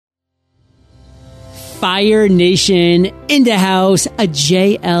Fire Nation in the house, a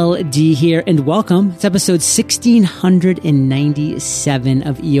JLD here, and welcome to episode 1697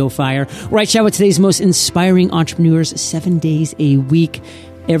 of EO Fire, where I chat with today's most inspiring entrepreneurs 7 days a week.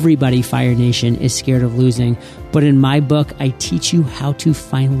 Everybody, Fire Nation, is scared of losing, but in my book, I teach you how to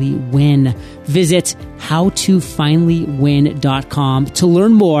finally win. Visit howtofinallywin.com to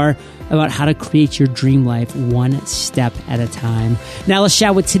learn more about how to create your dream life one step at a time. Now let's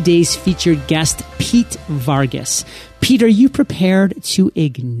chat with today's featured guest, Pete Vargas. Pete, are you prepared to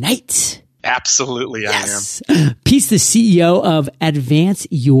ignite? Absolutely, yes. I am. Pete's the CEO of Advance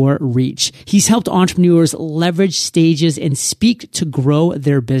Your Reach. He's helped entrepreneurs leverage stages and speak to grow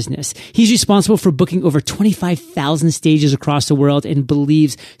their business. He's responsible for booking over 25,000 stages across the world and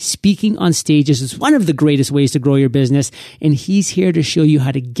believes speaking on stages is one of the greatest ways to grow your business. And he's here to show you how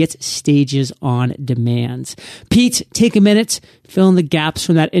to get stages on demand. Pete, take a minute, fill in the gaps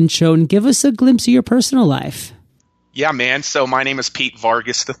from that intro, and give us a glimpse of your personal life. Yeah, man. So my name is Pete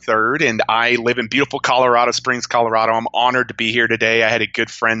Vargas III, and I live in beautiful Colorado Springs, Colorado. I'm honored to be here today. I had a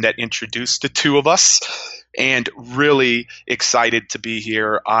good friend that introduced the two of us, and really excited to be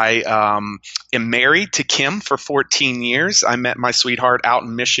here. I am married to Kim for 14 years. I met my sweetheart out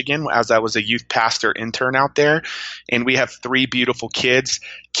in Michigan as I was a youth pastor intern out there, and we have three beautiful kids.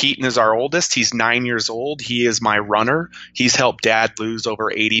 Keaton is our oldest. He's 9 years old. He is my runner. He's helped Dad lose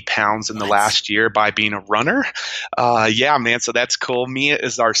over 80 pounds in the last year by being a runner. Yeah, man. So that's cool. Mia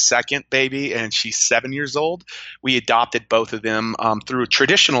is our second baby, and she's 7 years old. We adopted both of them through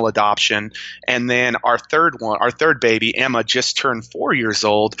traditional adoption. And then our third baby, Emma, just turned 4 years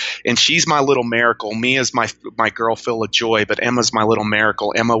old, and she's my little miracle. Mia's my girl full of joy, but Emma's my little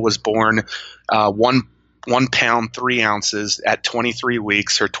miracle. Emma was born 1 pound, 3 ounces at 23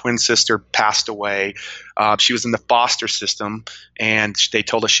 weeks. Her twin sister passed away. She was in the foster system, and they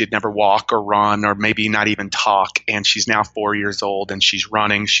told us she'd never walk or run or maybe not even talk. And she's now 4 years old, and she's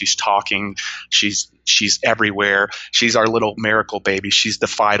running, she's talking, she's everywhere. She's our little miracle baby. She's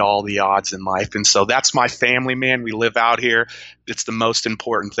defied all the odds in life. And so that's my family, man. We live out here. It's the most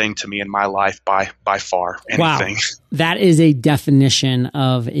important thing to me in my life by far. Anything. Wow. That is a definition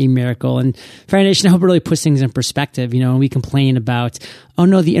of a miracle. And Fire Nation, I hope it really puts things in perspective. You know, when we complain about, oh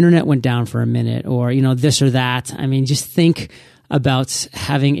no, the internet went down for a minute, or, you know, this or that. I mean, just think about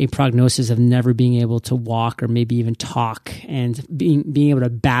having a prognosis of never being able to walk or maybe even talk, and being able to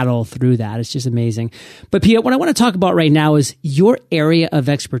battle through that. It's just amazing. But Pete, what I want to talk about right now is your area of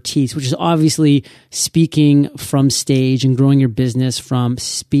expertise, which is obviously speaking from stage and growing your business from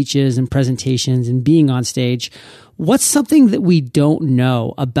speeches and presentations and being on stage. What's something that we don't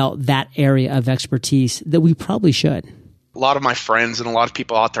know about that area of expertise that we probably should? A lot of my friends and a lot of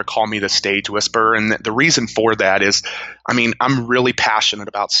people out there call me the stage whisperer. And the reason for that is, I mean, I'm really passionate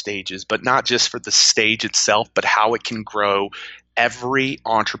about stages, but not just for the stage itself, but how it can grow every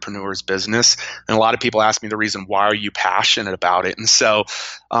entrepreneur's business. And a lot of people ask me the reason, why are you passionate about it? And so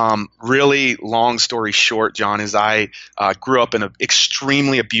really long story short, John, is I grew up in an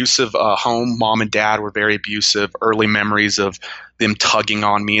extremely abusive home. Mom and dad were very abusive. Early memories of them tugging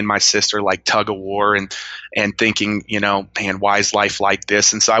on me and my sister like tug of war, and thinking, you know, man, why is life like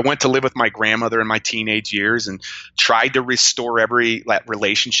this? And so I went to live with my grandmother in my teenage years and tried to restore every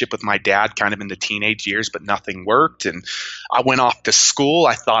relationship with my dad kind of in the teenage years, but nothing worked. And I went off to school.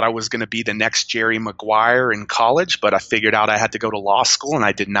 I thought I was going to be the next Jerry Maguire in college, but I figured out I had to go to law school, and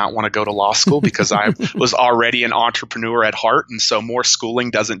I did not want to go to law school because I was already an entrepreneur at heart. And so more schooling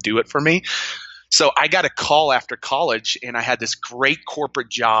doesn't do it for me. So I got a call after college, and I had this great corporate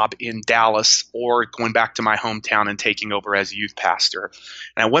job in Dallas, or going back to my hometown and taking over as youth pastor.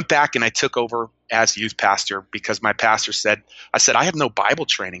 And I went back and I took over as youth pastor because my pastor said, I have no Bible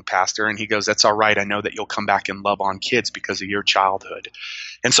training, pastor. And he goes, that's all right. I know that you'll come back and love on kids because of your childhood.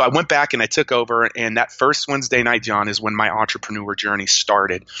 And so I went back and I took over. And that first Wednesday night, John, is when my entrepreneur journey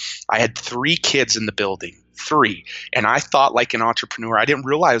started. I had 3 kids in the building. 3. And I thought, like an entrepreneur, I didn't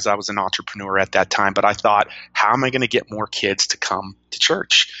realize I was an entrepreneur at that time, but I thought, how am I going to get more kids to come to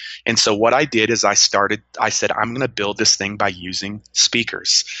church? And so what I did is I said, I'm going to build this thing by using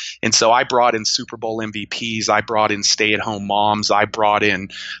speakers. And so I brought in Super Bowl MVPs. I brought in stay-at-home moms. I brought in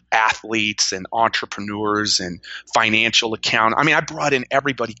athletes and entrepreneurs and financial accountants. I mean, I brought in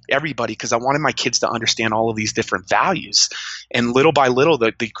everybody, because I wanted my kids to understand all of these different values. And little by little,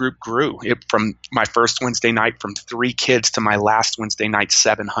 the group grew. From my first Wednesday night, from 3 kids to my last Wednesday night,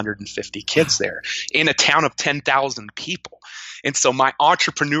 750 kids there in a town of 10,000 people. And so my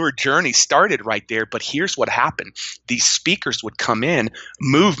entrepreneur journey started right there. But here's what happened. These speakers would come in,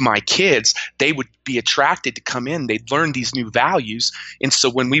 move my kids. They would be attracted to come in. They'd learn these new values. And so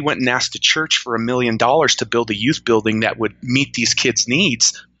when we went and asked the church for $1 million to build a youth building that would meet these kids'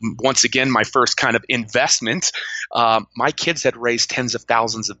 needs, once again, my first kind of investment, my kids had raised tens of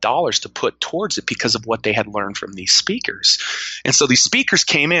thousands of dollars to put towards it because of what they had learned from these speakers. And so these speakers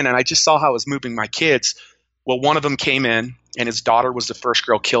came in, and I just saw how I was moving my kids. Well, one of them came in, and his daughter was the first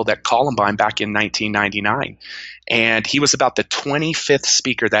girl killed at Columbine back in 1999. And he was about the 25th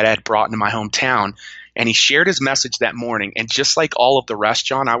speaker that I had brought into my hometown. And he shared his message that morning. And just like all of the rest,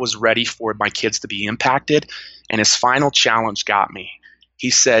 John, I was ready for my kids to be impacted. And his final challenge got me. He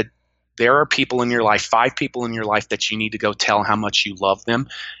said, there are people in your life, 5 people in your life that you need to go tell how much you love them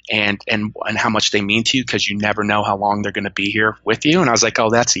and how much they mean to you, because you never know how long they're going to be here with you. And I was like, oh,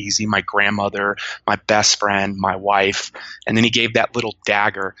 that's easy. My grandmother, my best friend, my wife. And then he gave that little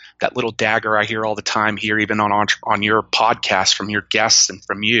dagger I hear all the time here, even on your podcast from your guests and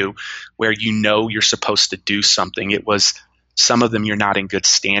from you, where you know you're supposed to do something. It was, some of them you're not in good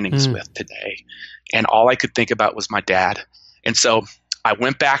standings with today. And all I could think about was my dad. And so I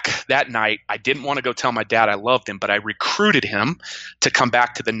went back that night. I didn't want to go tell my dad I loved him, but I recruited him to come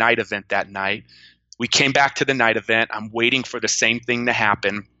back to the night event that night. We came back to the night event. I'm waiting for the same thing to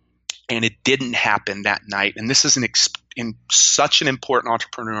happen, and it didn't happen that night. And this is in such an important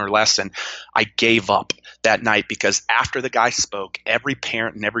entrepreneur lesson. I gave up that night because after the guy spoke, every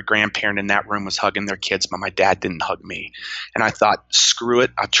parent and every grandparent in that room was hugging their kids, but my dad didn't hug me. And I thought, screw it.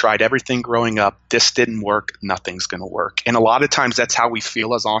 I've tried everything growing up. This didn't work. Nothing's going to work. And a lot of times that's how we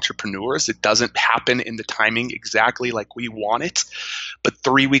feel as entrepreneurs. It doesn't happen in the timing exactly like we want it. But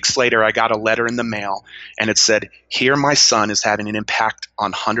 3 weeks later, I got a letter in the mail, and it said, here my son is having an impact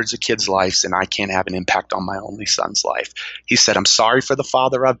on hundreds of kids' lives, and I can't have an impact on my only son's life. He said, I'm sorry for the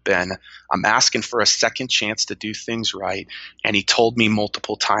father I've been. I'm asking for a second chance to do things right. And he told me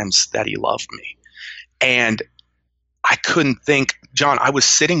multiple times that he loved me. And I couldn't think, John, I was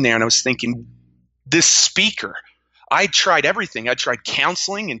sitting there and I was thinking, this speaker, I tried everything. I tried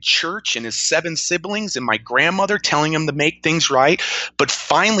counseling and church and his 7 siblings and my grandmother telling him to make things right. But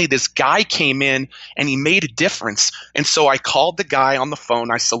finally, this guy came in and he made a difference. And so I called the guy on the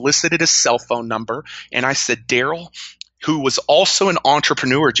phone. I solicited his cell phone number and I said, Daryl, who was also an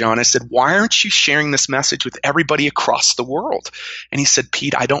entrepreneur, John, I said, why aren't you sharing this message with everybody across the world? And he said,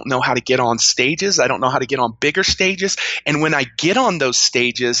 Pete, I don't know how to get on stages. I don't know how to get on bigger stages. And when I get on those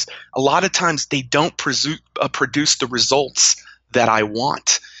stages, a lot of times they don't produce the results that I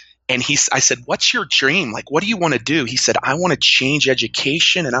want. And I said, what's your dream? Like, what do you want to do? He said, I want to change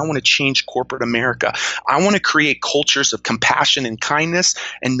education and I want to change corporate America. I want to create cultures of compassion and kindness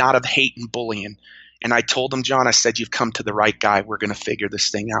and not of hate and bullying. And I told him, John, I said, you've come to the right guy. We're going to figure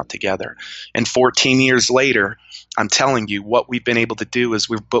this thing out together. And 14 years later, I'm telling you, what we've been able to do is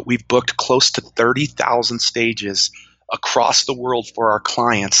we've booked close to 30,000 stages across the world for our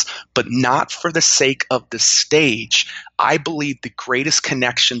clients, but not for the sake of the stage. I believe the greatest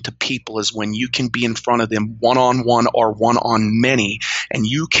connection to people is when you can be in front of them one-on-one or one-on-many, and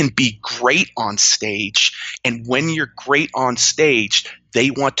you can be great on stage. And when you're great on stage, they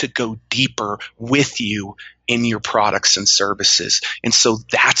want to go deeper with you in your products and services. And so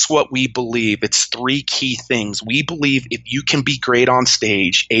that's what we believe. It's 3 key things. We believe if you can be great on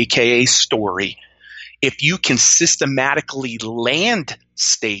stage, aka story, if you can systematically land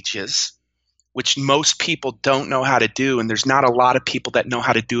stages, which most people don't know how to do, and there's not a lot of people that know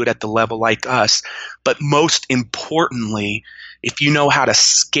how to do it at the level like us, but most importantly, if you know how to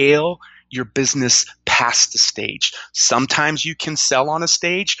scale your business past the stage. Sometimes you can sell on a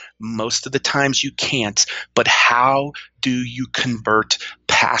stage, most of the times you can't, but how do you convert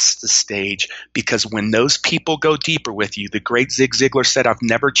past the stage? Because when those people go deeper with you, the great Zig Ziglar said, I've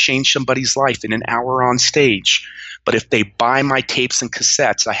never changed somebody's life in an hour on stage, but if they buy my tapes and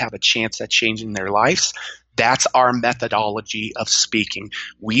cassettes, I have a chance at changing their lives. That's our methodology of speaking.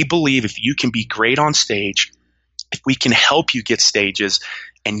 We believe if you can be great on stage, if we can help you get stages,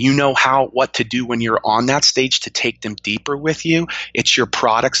 and you know what to do when you're on that stage to take them deeper with you, it's your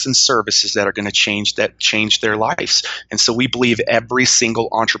products and services that are going to change their lives. And so we believe every single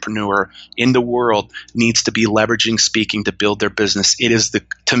entrepreneur in the world needs to be leveraging speaking to build their business. It is,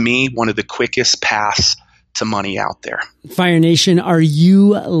 to me, one of the quickest paths to money out there. Fire Nation, are you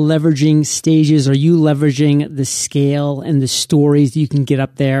leveraging stages? Are you leveraging the scale and the stories that you can get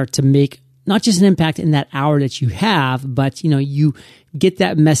up there to make not just an impact in that hour that you have, but you get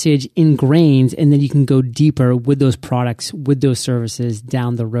that message ingrained, and then you can go deeper with those products, with those services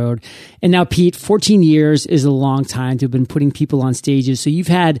down the road. And now, Pete, 14 years is a long time to have been putting people on stages. So you've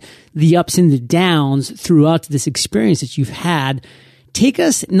had the ups and the downs throughout this experience that you've had. Take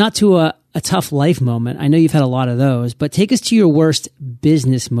us not to a tough life moment. I know you've had a lot of those, but take us to your worst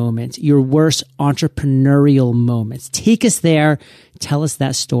business moment, your worst entrepreneurial moments. Take us there. Tell us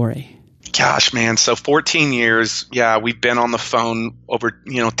that story. Gosh, man. So 14 years. Yeah, we've been on the phone over,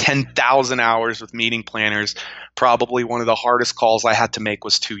 10,000 hours with meeting planners. Probably one of the hardest calls I had to make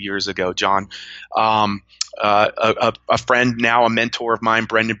was 2 years ago, John. A friend, now a mentor of mine,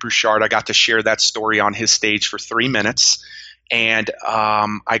 Brendan Bouchard, I got to share that story on his stage for 3 minutes. And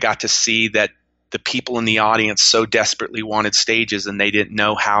I got to see that the people in the audience so desperately wanted stages and they didn't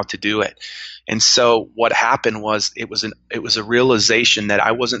know how to do it. And so what happened was it was a realization that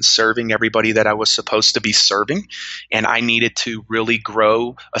I wasn't serving everybody that I was supposed to be serving, and I needed to really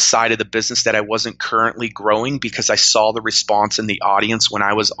grow a side of the business that I wasn't currently growing, because I saw the response in the audience when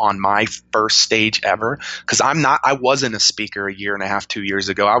I was on my first stage ever. Because I wasn't a speaker a year and a half, 2 years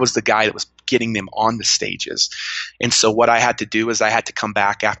ago. I was the guy that was getting them on the stages. And so what I had to do is I had to come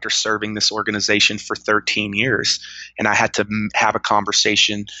back after serving this organization for 13 years, and I had to have a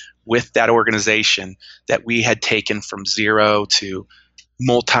conversation with that organization that we had taken from zero to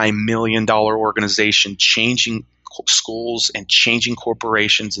multi-million-dollar organization, changing schools and changing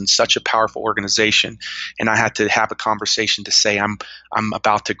corporations in such a powerful organization. And I had to have a conversation to say, I'm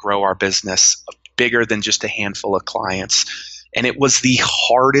about to grow our business bigger than just a handful of clients. And it was the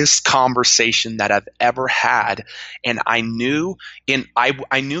hardest conversation that I've ever had. And I knew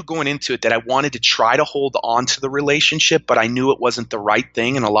going into it that I wanted to try to hold on to the relationship, but I knew it wasn't the right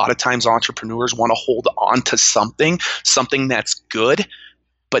thing. And a lot of times entrepreneurs want to hold on to something that's good,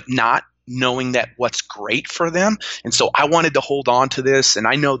 but not knowing that what's great for them. And so I wanted to hold on to this, and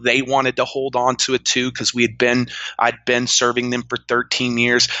I know they wanted to hold on to it too, because I'd been serving them for 13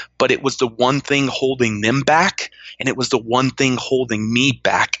 years, but it was the one thing holding them back, and it was the one thing holding me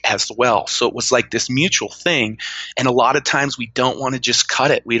back as well. So it was like this mutual thing. And a lot of times we don't want to just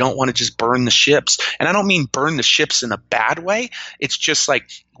cut it. We don't want to just burn the ships. And I don't mean burn the ships in a bad way. It's just like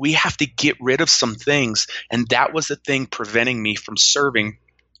we have to get rid of some things. And that was the thing preventing me from serving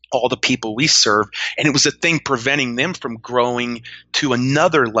all the people we serve. And it was a thing preventing them from growing to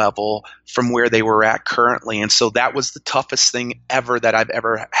another level from where they were at currently. And so that was the toughest thing ever that I've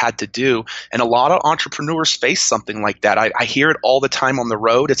ever had to do. And a lot of entrepreneurs face something like that. I hear it all the time on the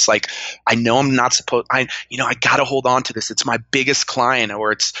road. It's like, I know I'm not supposed, I got to hold on to this. It's my biggest client,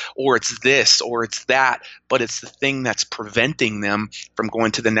 or it's this, or it's that, but it's the thing that's preventing them from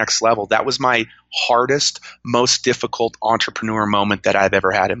going to the next level. That was my hardest, most difficult entrepreneur moment that I've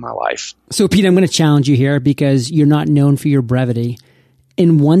ever had in my life. So, Pete, I'm going to challenge you here because you're not known for your brevity.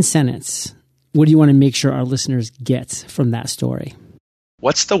 In one sentence, what do you want to make sure our listeners get from that story?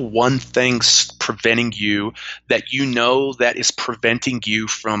 What's the one thing preventing you that that is preventing you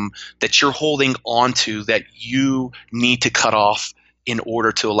from, that you're holding on to, that you need to cut off in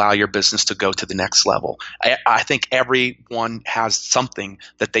order to allow your business to go to the next level? I think everyone has something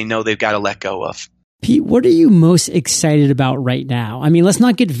that they know they've got to let go of. Pete, what are you most excited about right now? I mean, let's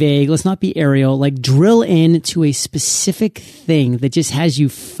not get vague. Let's not be aerial. Like, drill into a specific thing that just has you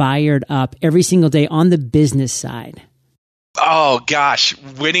fired up every single day on the business side. Oh gosh,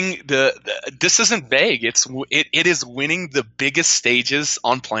 winning this isn't vague. It is winning the biggest stages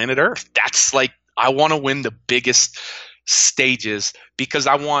on planet Earth. That's like, I want to win the biggest stages because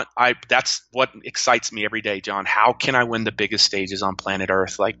that's what excites me every day, John. How can I win the biggest stages on planet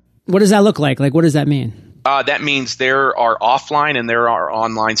Earth? Like, what does that look like? Like, what does that mean? That means there are offline and there are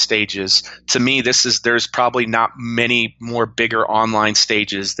online stages. To me, there's probably not many more bigger online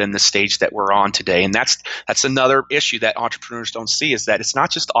stages than the stage that we're on today. And that's another issue that entrepreneurs don't see, is that it's not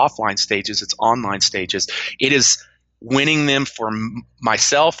just offline stages, it's online stages. It is winning them for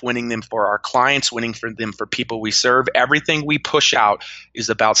myself, winning them for our clients, winning for them for people we serve. Everything we push out is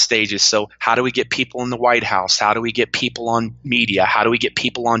about stages. So how do we get people in the White House? How do we get people on media? How do we get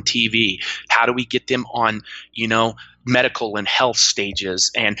people on TV? How do we get them on, medical and health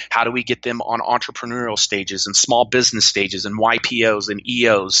stages? And how do we get them on entrepreneurial stages and small business stages and YPOs and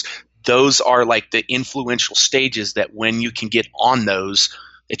EOs? Those are like the influential stages that when you can get on those,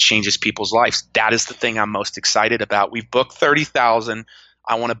 it changes people's lives. That is the thing I'm most excited about. We've booked 30,000.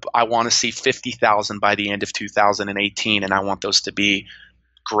 I want to see 50,000 by the end of 2018, and I want those to be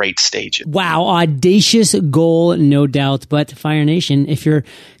great stages. Wow, audacious goal, no doubt. But Fire Nation, if you're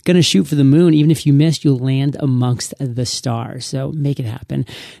going to shoot for the moon, even if you miss, you'll land amongst the stars. So make it happen.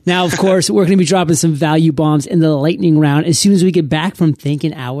 Now, of course, we're going to be dropping some value bombs in the lightning round as soon as we get back from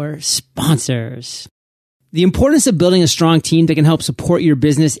thanking our sponsors. The importance of building a strong team that can help support your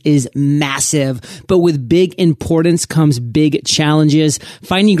business is massive, but with big importance comes big challenges.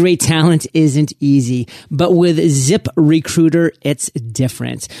 Finding great talent isn't easy, but with ZipRecruiter, it's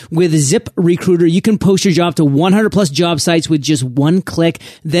different. With ZipRecruiter, you can post your job to 100 plus job sites with just one click.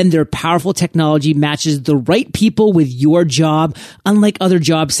 Then their powerful technology matches the right people with your job. Unlike other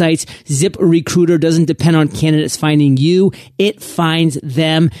job sites, ZipRecruiter doesn't depend on candidates finding you. It finds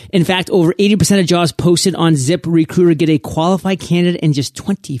them. In fact, over 80% of jobs posted on ZipRecruiter get a qualified candidate in just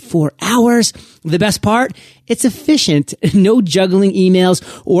 24 hours. The best part? It's efficient. No juggling emails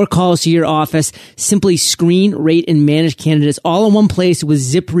or calls to your office. Simply screen, rate, and manage candidates all in one place with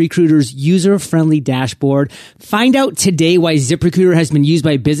ZipRecruiter's user-friendly dashboard. Find out today why ZipRecruiter has been used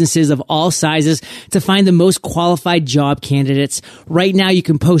by businesses of all sizes to find the most qualified job candidates. Right now, you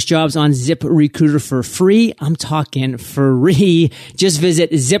can post jobs on ZipRecruiter for free. I'm talking free. Just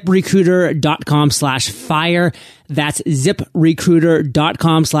visit ZipRecruiter.com/fire. That's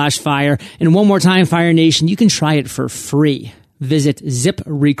ZipRecruiter.com/fire. And one more time, Fire Nation, you can try it for free. Visit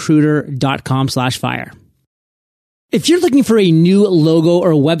ZipRecruiter.com/fire. If you're looking for a new logo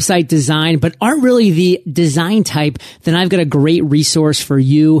or website design, but aren't really the design type, then I've got a great resource for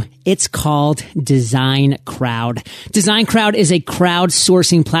you. It's called Design Crowd. Design Crowd is a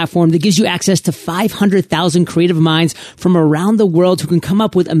crowdsourcing platform that gives you access to 500,000 creative minds from around the world who can come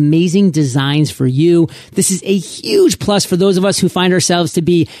up with amazing designs for you. This is a huge plus for those of us who find ourselves to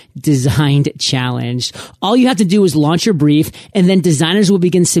be design challenged. All you have to do is launch your brief, and then designers will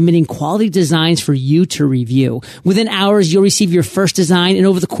begin submitting quality designs for you to review. Within hours, you'll receive your first design, and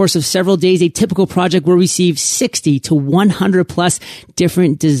over the course of several days, a typical project will receive 60 to 100 plus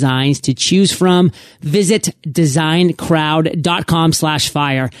different designs to choose from. Visit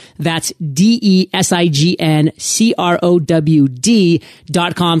designcrowd.com/fire. That's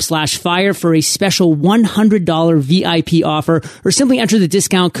DESIGNCROWD.com/fire for a special $100 VIP offer, or simply enter the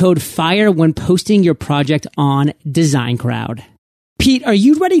discount code FIRE when posting your project on Design Crowd. Pete, are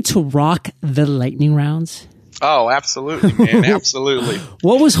you ready to rock the lightning rounds? Oh, absolutely, man. Absolutely.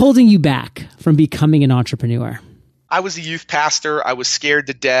 What was holding you back from becoming an entrepreneur? I was a youth pastor. I was scared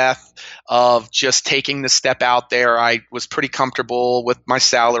to death of just taking the step out there. I was pretty comfortable with my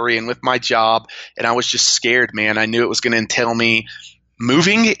salary and with my job, and I was just scared, man. I knew it was going to entail me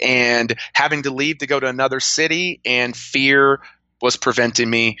moving and having to leave to go to another city, and fear was preventing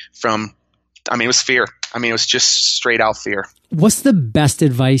me from – it was fear. It was just straight out fear. What's the best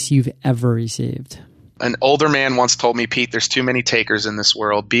advice you've ever received? An older man once told me, Pete, there's too many takers in this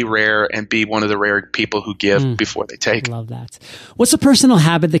world. Be rare and be one of the rare people who give before they take. Love that. What's a personal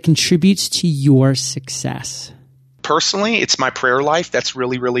habit that contributes to your success? Personally, it's my prayer life. That's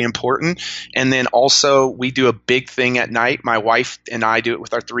really, really important. And then also, we do a big thing at night. My wife and I do it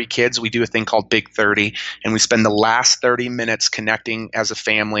with our 3 kids. We do a thing called Big 30, and we spend the last 30 minutes connecting as a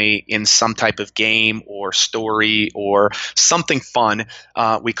family in some type of game or story or something fun.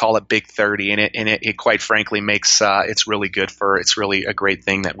 We call it Big 30, and it quite frankly makes it's really good it's really a great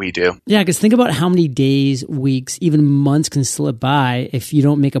thing that we do. Yeah, because think about how many days, weeks, even months can slip by if you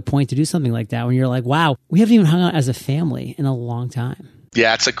don't make a point to do something like that. When you're like, wow, we haven't even hung out as a family in a long time.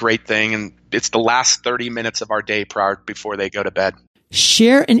 Yeah, it's a great thing, and it's the last 30 minutes of our day before they go to bed.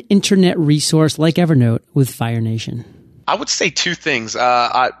 Share an internet resource like Evernote with Fire Nation. I would say 2 things.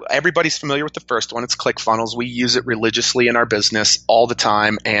 Everybody's familiar with the first one. It's ClickFunnels. We use it religiously in our business all the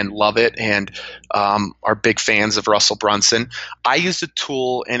time and love it, and are big fans of Russell Brunson. I use a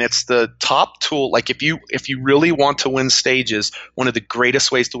tool, and it's the top tool. Like if you really want to win stages, one of the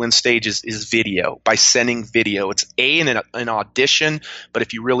greatest ways to win stages is video, by sending video. It's an audition, but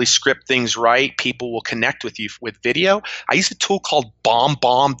if you really script things right, people will connect with you with video. I use a tool called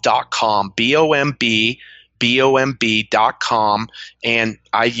BombBomb.com, BOMB.com, and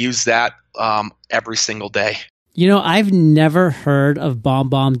I use that every single day. You know, I've never heard of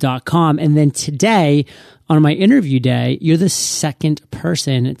BombBomb.com, and then today on my interview day, you're the second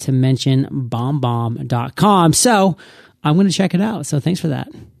person to mention BombBomb.com, so I'm going to check it out. So thanks for that.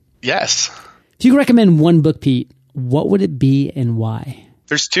 Yes. If you could recommend one book, Pete, what would it be and why?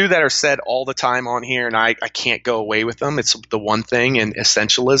 There's two that are said all the time on here, and I can't go away with them. It's the one thing and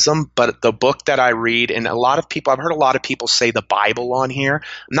essentialism. But the book that I read, and I've heard a lot of people say the Bible on here.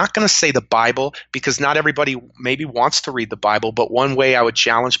 I'm not going to say the Bible because not everybody maybe wants to read the Bible. But one way I would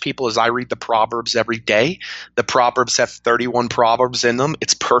challenge people is I read the Proverbs every day. The Proverbs have 31 Proverbs in them.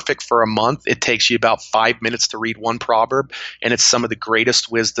 It's perfect for a month. It takes you about 5 minutes to read one proverb, and it's some of the greatest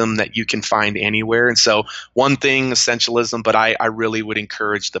wisdom that you can find anywhere. And so one thing, essentialism, but I really would encourage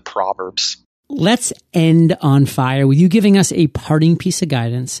the Proverbs. Let's end on fire with you giving us a parting piece of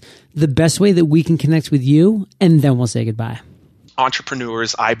guidance, the best way that we can connect with you, and then we'll say goodbye.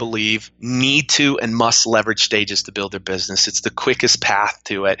 Entrepreneurs, I believe, need to and must leverage stages to build their business. It's the quickest path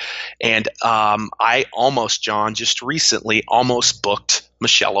to it. And I almost, John, just recently almost booked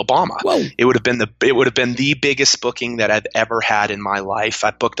Michelle Obama. Whoa. It would have been the biggest booking that I've ever had in my life.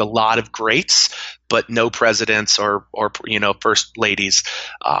 I booked a lot of greats, but no presidents or first ladies.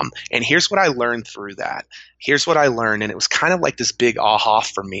 And here's what I learned through that. Here's what I learned, and it was kind of like this big aha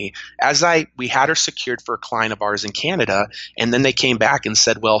for me. We had her secured for a client of ours in Canada, and then they came back and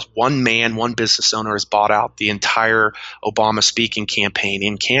said, well, one business owner has bought out the entire Obama speaking campaign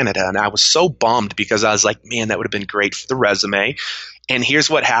in Canada. And I was so bummed because I was like, man, that would have been great for the resume. And here's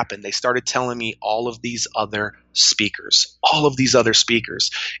what happened. They started telling me all of these other speakers.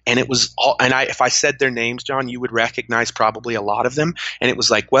 And it was all, and if I said their names, John, you would recognize probably a lot of them. And it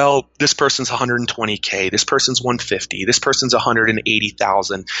was like, well, this person's 120K, this person's 150, this person's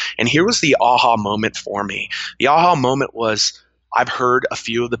 180,000. And here was the aha moment for me. The aha moment was, I've heard a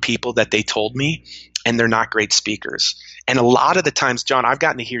few of the people that they told me, and they're not great speakers. And a lot of the times, John, I've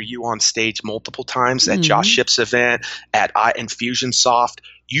gotten to hear you on stage multiple times at Josh Shipp's event, at Infusionsoft.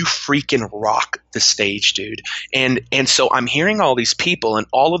 You freaking rock the stage, dude. And so I'm hearing all these people and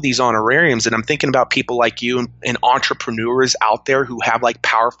all of these honorariums, and I'm thinking about people like you and entrepreneurs out there who have like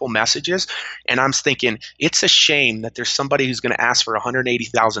powerful messages. And I'm thinking it's a shame that there's somebody who's going to ask for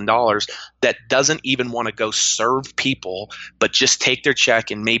 $180,000 that doesn't even want to go serve people, but just take their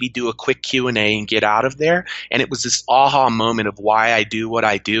check and maybe do a quick Q&A and get out of there. And it was this aha moment of why I do what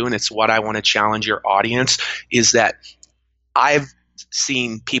I do, and it's what I want to challenge your audience, is that I've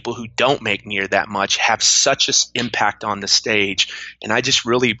seen people who don't make near that much have such an impact on the stage. And I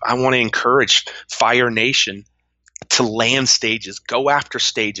want to encourage Fire Nation to land stages, go after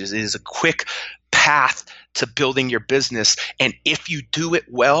stages. It is a quick path to building your business. And if you do it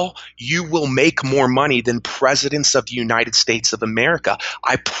well, you will make more money than presidents of the United States of America.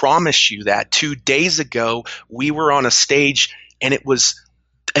 I promise you that. 2 days ago, we were on a stage and it was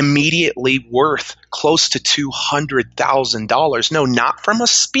immediately worth close to $200,000. No, not from a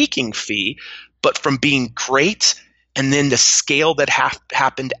speaking fee, but from being great and then the scale that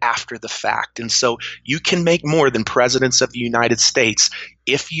happened after the fact. And so you can make more than presidents of the United States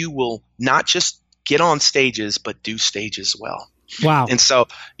if you will not just get on stages, but do stages well. Wow. And so,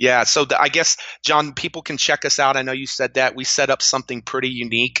 yeah, I guess, John, people can check us out. I know you said that. We set up something pretty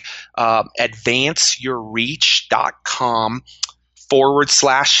unique.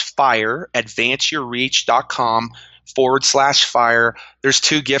 advanceyourreach.com/fire, advanceyourreach.com/fire. There's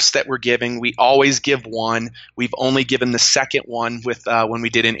 2 gifts that we're giving. We always give one. We've only given the second one with when we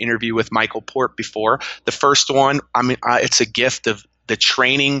did an interview with Michael Port before. The first one, it's a gift of the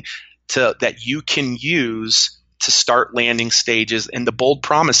training that you can use to start landing stages. And the bold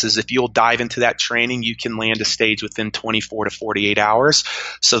promise is if you'll dive into that training, you can land a stage within 24 to 48 hours.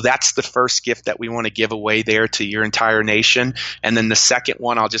 So that's the first gift that we want to give away there to your entire nation. And then the second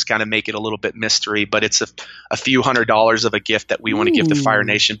one, I'll just kind of make it a little bit mystery, but it's a few $100s of a gift that we want to give to Fire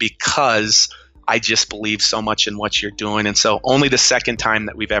Nation because I just believe so much in what you're doing. And so only the second time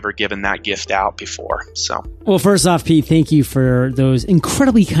that we've ever given that gift out before. So, well, first off, Pete, thank you for those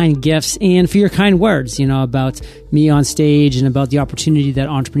incredibly kind gifts and for your kind words, about me on stage and about the opportunity that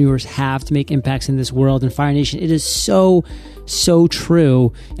entrepreneurs have to make impacts in this world. And Fire Nation, it is so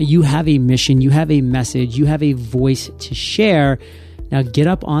true. You have a mission, you have a message, you have a voice to share. Now get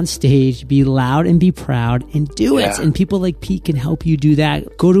up on stage, be loud and be proud, and do it. And people like Pete can help you do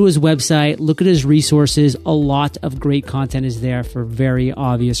that. Go to his website, look at his resources. A lot of great content is there for very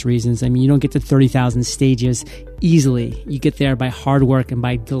obvious reasons. I mean, you don't get to 30,000 stages easily. You get there by hard work and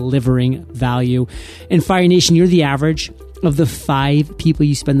by delivering value. And Fire Nation, you're the average of the 5 people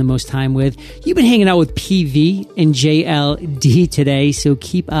you spend the most time with. You've been hanging out with PV and JLD today, so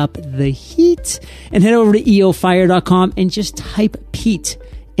keep up the heat and head over to eofire.com and just type Pete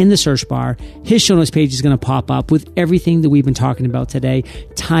in the search bar. His show notes page is going to pop up with everything that we've been talking about today.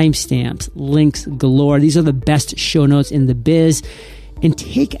 Timestamps, links galore. These are the best show notes in the biz. and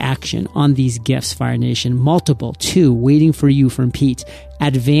take action on these gifts, Fire Nation. Multiple, 2 waiting for you from Pete.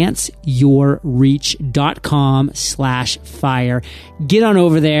 advanceyourreach.com/fire. Get on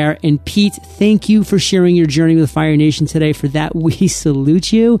over there. And Pete, thank you for sharing your journey with Fire Nation today. For that, we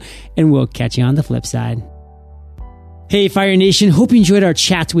salute you, and we'll catch you on the flip side. Hey, Fire Nation. Hope you enjoyed our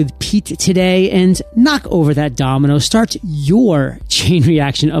chat with Pete today, and knock over that domino. Start your chain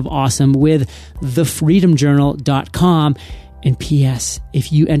reaction of awesome with thefreedomjournal.com. And P.S.,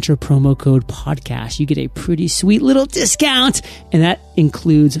 if you enter promo code podcast, you get a pretty sweet little discount, and that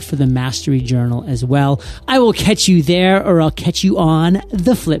includes for the Mastery Journal as well. I will catch you there, or I'll catch you on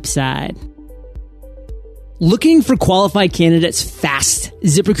the flip side. Looking for qualified candidates fast?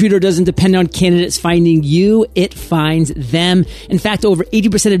 ZipRecruiter doesn't depend on candidates finding you, it finds them. In fact, over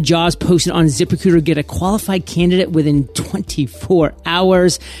 80% of jobs posted on ZipRecruiter get a qualified candidate within 24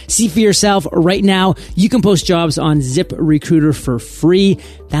 hours. See for yourself right now. You can post jobs on ZipRecruiter for free.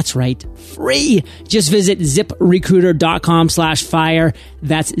 That's right, free. Just visit ziprecruiter.com/fire.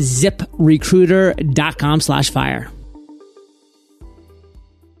 That's ziprecruiter.com/fire.